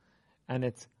 And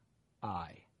it's I.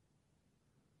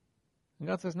 And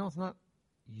God says, no, it's not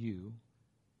you,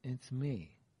 it's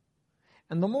me.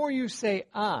 And the more you say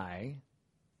I,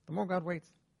 the more God waits.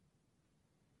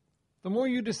 The more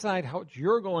you decide how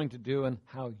you're going to do and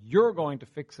how you're going to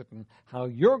fix it and how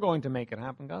you're going to make it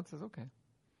happen, God says, okay.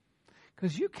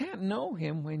 Because you can't know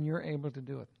him when you're able to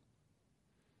do it.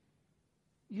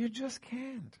 You just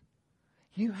can't.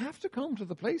 You have to come to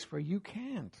the place where you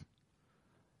can't.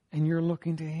 And you're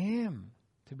looking to him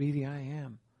to be the I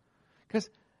am. Because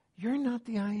you're not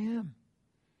the I am.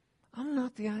 I'm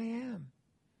not the I am.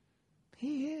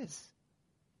 He is.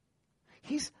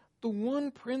 He's the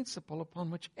one principle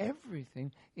upon which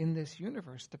everything in this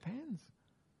universe depends,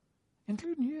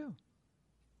 including you.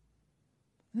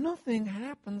 Nothing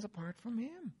happens apart from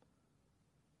him.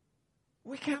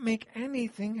 We can't make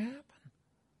anything happen.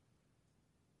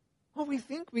 Well, we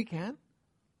think we can.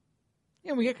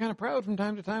 Yeah, we get kind of proud from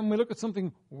time to time. We look at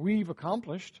something we've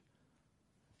accomplished,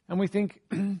 and we think,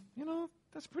 you know,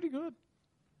 that's pretty good.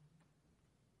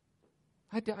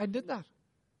 I did that.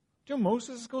 Do you know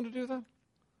Moses is going to do that?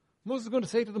 Moses is going to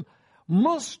say to them,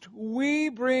 must we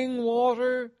bring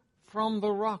water from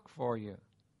the rock for you?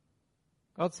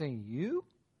 God's saying, you?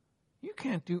 You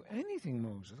can't do anything,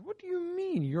 Moses. What do you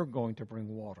mean you're going to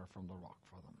bring water from the rock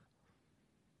for them?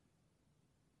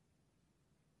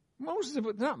 Moses, if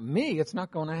it's not me, it's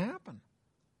not going to happen.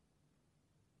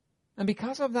 And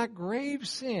because of that grave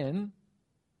sin,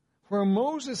 where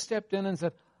Moses stepped in and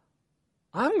said,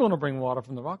 I'm going to bring water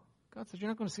from the rock, God said, you're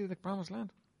not going to see the promised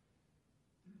land.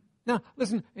 Now,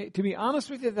 listen, to be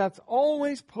honest with you, that's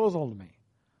always puzzled me.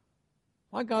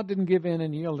 Why God didn't give in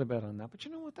and yield a bit on that. But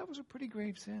you know what? That was a pretty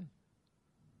grave sin.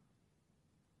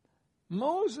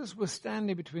 Moses was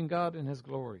standing between God and his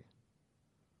glory.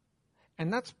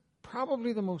 And that's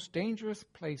probably the most dangerous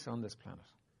place on this planet.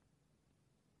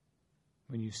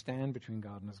 When you stand between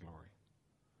God and his glory.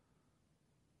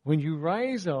 When you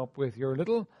rise up with your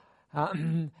little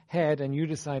head and you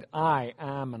decide, I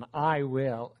am and I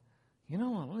will, you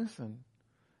know what, listen,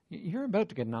 you're about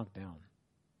to get knocked down.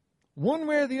 One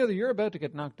way or the other, you're about to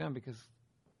get knocked down because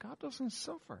God doesn't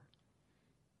suffer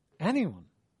anyone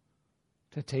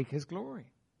to take his glory.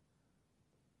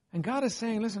 And God is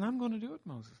saying, listen, I'm going to do it,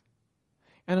 Moses.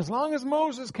 And as long as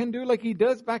Moses can do like he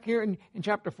does back here in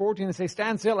chapter 14 and say,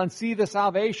 stand still and see the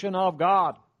salvation of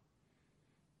God.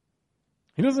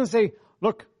 He doesn't say,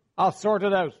 look, I'll sort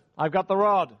it out. I've got the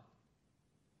rod.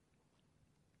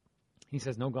 He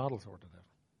says, no, God will sort it out.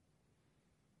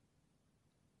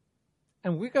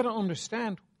 And we've got to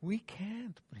understand, we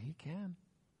can't, but he can.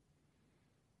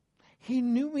 He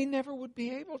knew we never would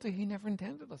be able to. He never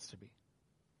intended us to be.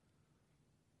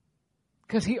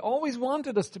 Because he always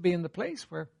wanted us to be in the place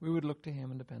where we would look to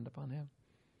him and depend upon him.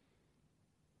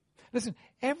 Listen,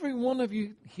 every one of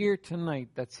you here tonight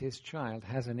that's his child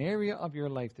has an area of your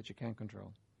life that you can't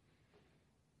control.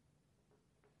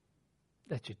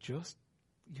 That you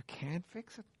can't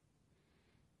fix it.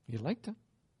 You'd like to.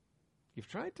 You've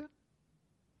tried to.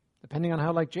 Depending on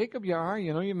how like Jacob you are,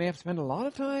 you may have spent a lot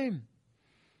of time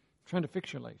trying to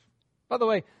fix your life. By the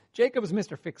way, Jacob is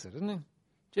Mr. Fix-It, isn't he?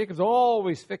 Jacob's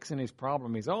always fixing his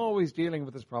problem. He's always dealing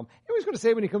with his problem. You know what he's going to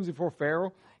say when he comes before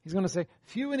Pharaoh? He's going to say,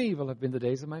 few and evil have been the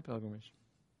days of my pilgrimage.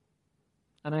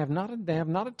 And they have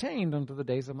not attained unto the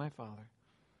days of my father.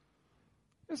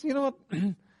 Listen, you know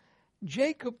what?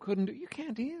 Jacob couldn't do it. You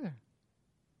can't either.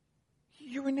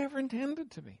 You were never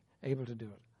intended to be able to do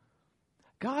it.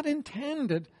 God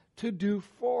intended to do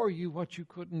for you what you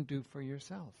couldn't do for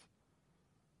yourself.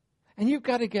 And you've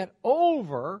got to get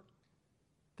over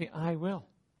the I will.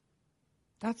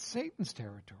 That's Satan's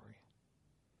territory.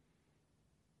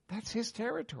 That's his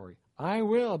territory. I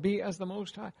will be as the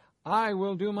Most High. I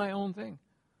will do my own thing.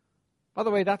 By the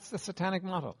way, that's the satanic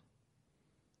motto.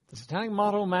 The satanic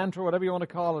motto, mantra, whatever you want to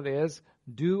call it is,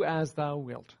 do as thou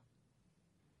wilt.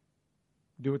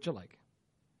 Do what you like.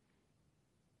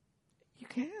 You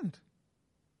can't.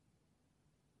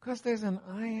 Because there's an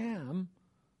I am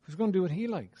who's going to do what he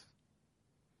likes.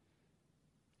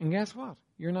 And guess what?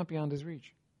 You're not beyond his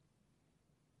reach.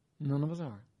 None of us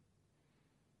are.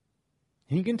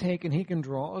 He can take and he can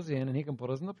draw us in and he can put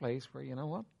us in the place where, you know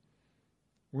what?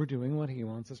 We're doing what he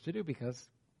wants us to do because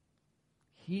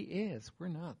he is. We're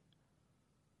not.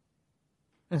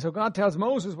 And so God tells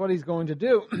Moses what he's going to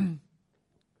do.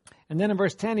 And then in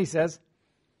verse 10 he says,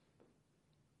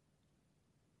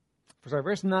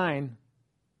 verse 9,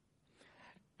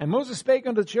 and Moses spake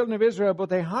unto the children of Israel, but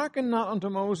they hearkened not unto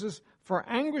Moses for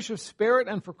anguish of spirit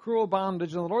and for cruel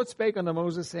bondage. And the Lord spake unto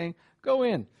Moses, saying, go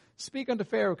in, speak unto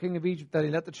Pharaoh, king of Egypt, that he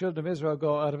let the children of Israel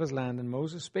go out of his land. And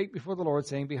Moses spake before the Lord,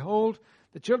 saying, behold,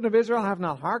 the children of Israel have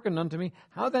not hearkened unto me.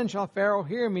 How then shall Pharaoh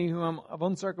hear me, who am of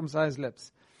uncircumcised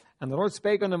lips? And the Lord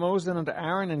spake unto Moses and unto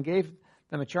Aaron, and gave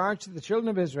them a charge to the children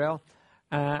of Israel,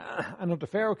 and unto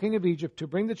Pharaoh, king of Egypt, to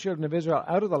bring the children of Israel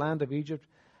out of the land of Egypt.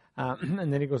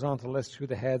 And then he goes on to list who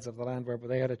the heads of the land were, but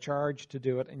they had a charge to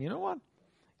do it. And you know what?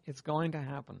 It's going to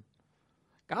happen.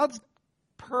 God's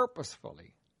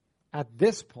purposefully, at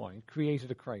this point, created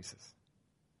a crisis.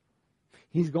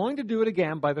 He's going to do it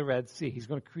again by the Red Sea. He's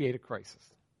going to create a crisis.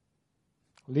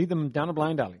 Lead them down a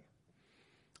blind alley.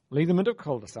 Lead them into a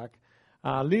cul-de-sac.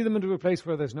 Lead them into a place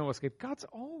where there's no escape. God's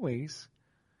always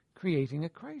creating a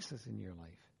crisis in your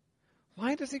life.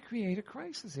 Why does he create a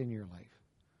crisis in your life?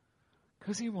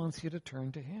 Because he wants you to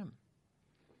turn to him.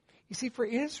 You see, for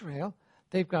Israel,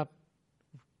 they've got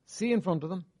sea in front of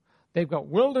them, they've got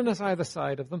wilderness either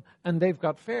side of them, and they've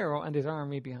got Pharaoh and his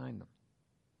army behind them.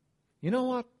 You know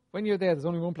what? When you're there, there's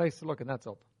only one place to look, and that's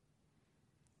up.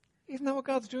 Isn't that what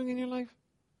God's doing in your life?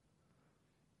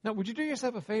 Now, would you do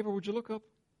yourself a favor? Would you look up?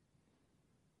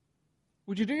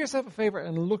 Would you do yourself a favor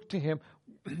and look to him?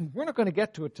 We're not going to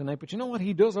get to it tonight, but you know what?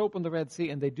 He does open the Red Sea,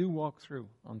 and they do walk through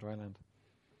on dry land.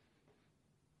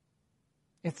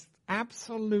 It's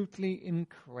absolutely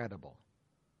incredible.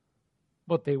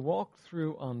 But they walk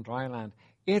through on dry land.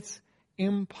 It's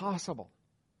impossible.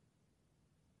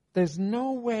 There's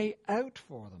no way out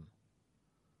for them.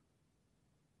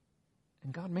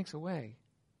 And God makes a way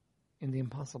in the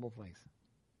impossible place.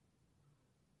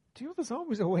 Do you know there's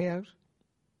always a way out?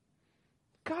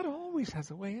 God always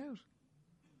has a way out.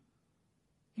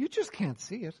 You just can't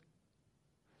see it.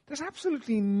 There's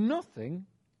absolutely nothing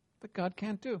that God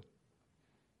can't do.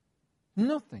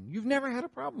 Nothing. You've never had a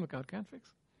problem that God can't fix.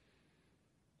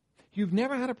 You've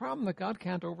never had a problem that God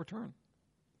can't overturn.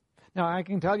 Now, I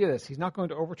can tell you this. He's not going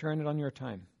to overturn it on your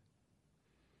time.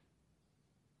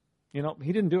 You know,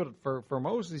 he didn't do it for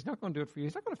Moses. He's not going to do it for you.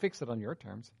 He's not going to fix it on your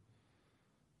terms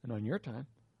and on your time.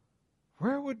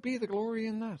 Where would be the glory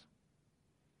in that?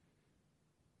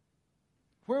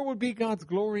 Where would be God's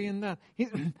glory in that?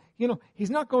 He's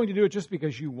not going to do it just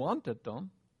because you want it done.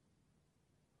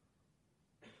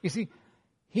 You see,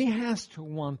 he has to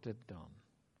want it done.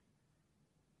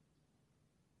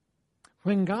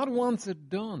 When God wants it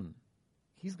done,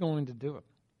 he's going to do it.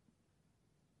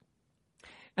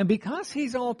 And because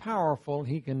he's all powerful,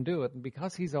 he can do it. And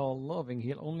because he's all loving,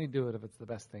 he'll only do it if it's the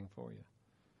best thing for you.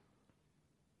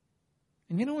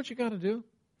 And you know what you got to do?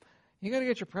 You got to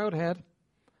get your proud head,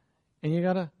 and you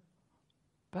got to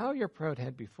bow your proud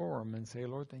head before him and say,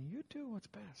 Lord, then you do what's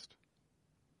best.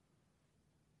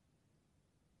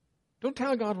 Don't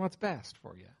tell God what's best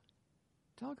for you.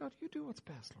 Tell God, you do what's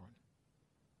best, Lord.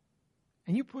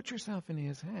 And you put yourself in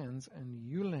his hands, and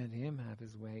you let him have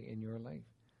his way in your life.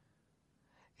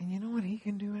 And you know what? He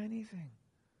can do anything.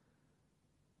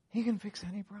 He can fix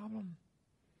any problem.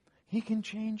 He can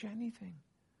change anything.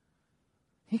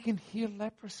 He can heal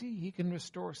leprosy. He can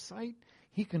restore sight.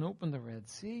 He can open the Red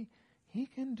Sea. He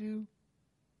can do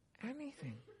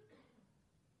anything.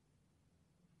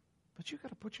 But you've got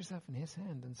to put yourself in his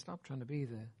hand and stop trying to be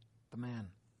the man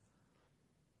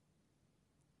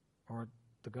or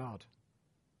the God.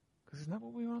 Because isn't that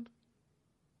what we want?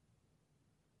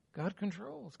 God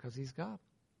controls because he's God.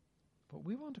 But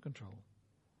we want to control.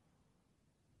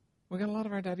 We got a lot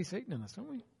of our daddy Satan in us, don't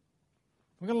we?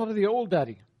 We got a lot of the old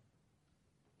daddy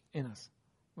in us.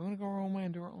 We want to go our own way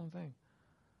and do our own thing.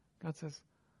 God says,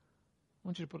 I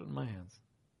want you to put it in my hands.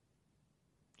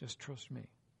 Just trust me.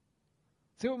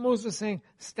 See what Moses is saying?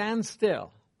 Stand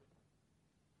still.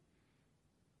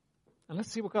 And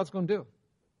let's see what God's going to do.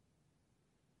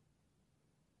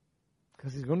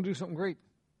 Because he's going to do something great.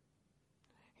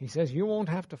 He says, you won't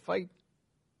have to fight.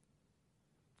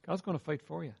 God's going to fight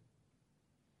for you.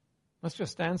 Let's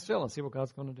just stand still and see what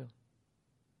God's going to do.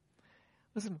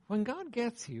 Listen, when God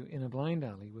gets you in a blind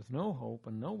alley with no hope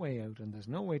and no way out and there's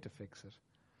no way to fix it,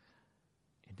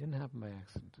 it didn't happen by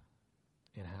accident.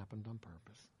 It happened on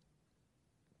purpose.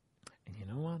 And you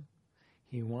know what?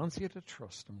 He wants you to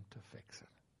trust him to fix it.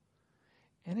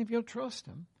 And if you'll trust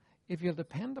him, if you'll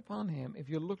depend upon him, if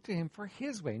you'll look to him for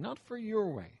his way, not for your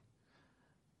way.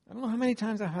 I don't know how many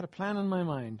times I've had a plan in my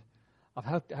mind of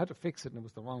how to fix it and it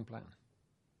was the wrong plan.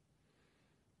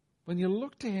 When you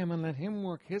look to him and let him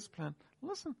work his plan,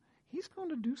 listen, he's going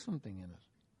to do something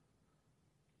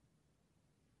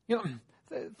in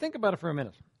it. Think about it for a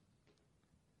minute.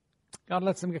 God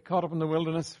lets them get caught up in the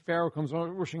wilderness. Pharaoh comes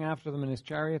rushing after them in his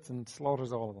chariots and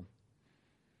slaughters all of them.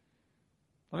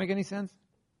 Does that make any sense?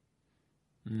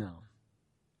 No.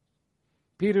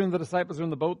 Peter and the disciples are in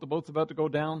the boat. The boat's about to go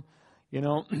down,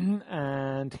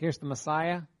 and here's the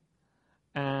Messiah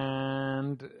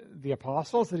and the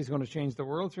apostles that he's going to change the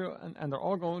world through, and they're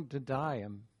all going to die.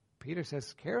 And Peter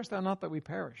says, carest thou not that we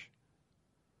perish?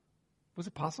 Was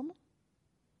it possible?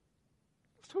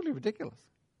 It was totally ridiculous.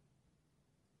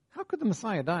 How could the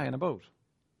Messiah die in a boat,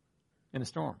 in a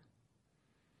storm?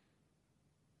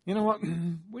 You know what?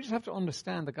 We just have to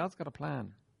understand that God's got a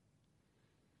plan.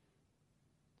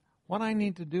 What I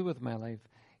need to do with my life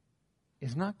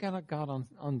is not get God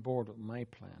on board with my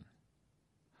plan.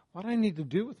 What I need to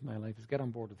do with my life is get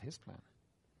on board with his plan.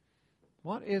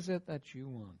 What is it that you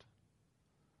want?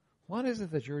 What is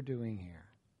it that you're doing here?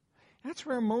 That's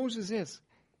where Moses is.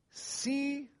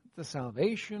 See the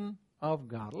salvation of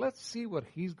God. Let's see what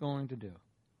he's going to do.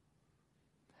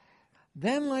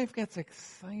 Then life gets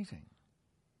exciting.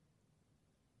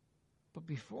 But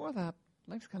before that,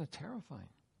 life's kind of terrifying.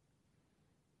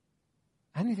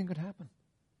 Anything could happen.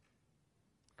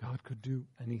 God could do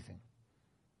anything.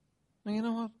 Now, you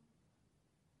know what?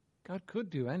 God could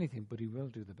do anything, but he will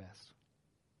do the best.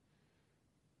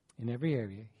 In every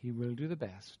area, he will do the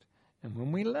best. And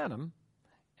when we let him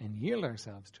and yield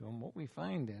ourselves to him, what we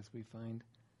find is we find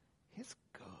it's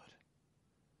good.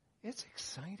 It's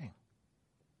exciting.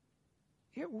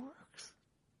 It works.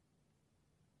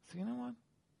 So you know what?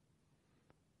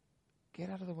 Get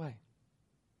out of the way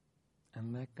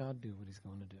and let God do what he's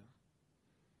going to do.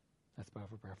 Let's bow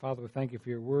for prayer. Father, we thank you for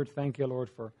your word. Thank you, Lord,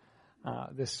 for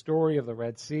this story of the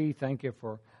Red Sea. Thank you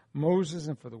for Moses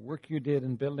and for the work you did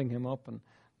in building him up. And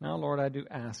now, Lord, I do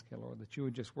ask you, Lord, that you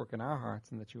would just work in our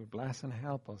hearts and that you would bless and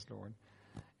help us, Lord.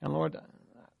 And, Lord,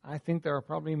 I think there are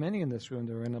probably many in this room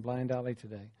that are in a blind alley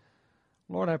today.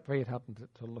 Lord, I pray you'd help them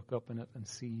to look up in it and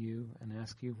see you and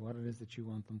ask you what it is that you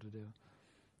want them to do.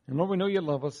 And, Lord, we know you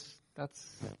love us.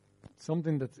 That's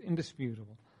something that's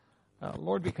indisputable.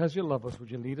 Lord, because you love us,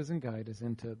 would you lead us and guide us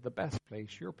into the best place,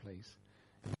 your place.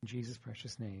 In Jesus'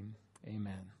 precious name,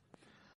 amen.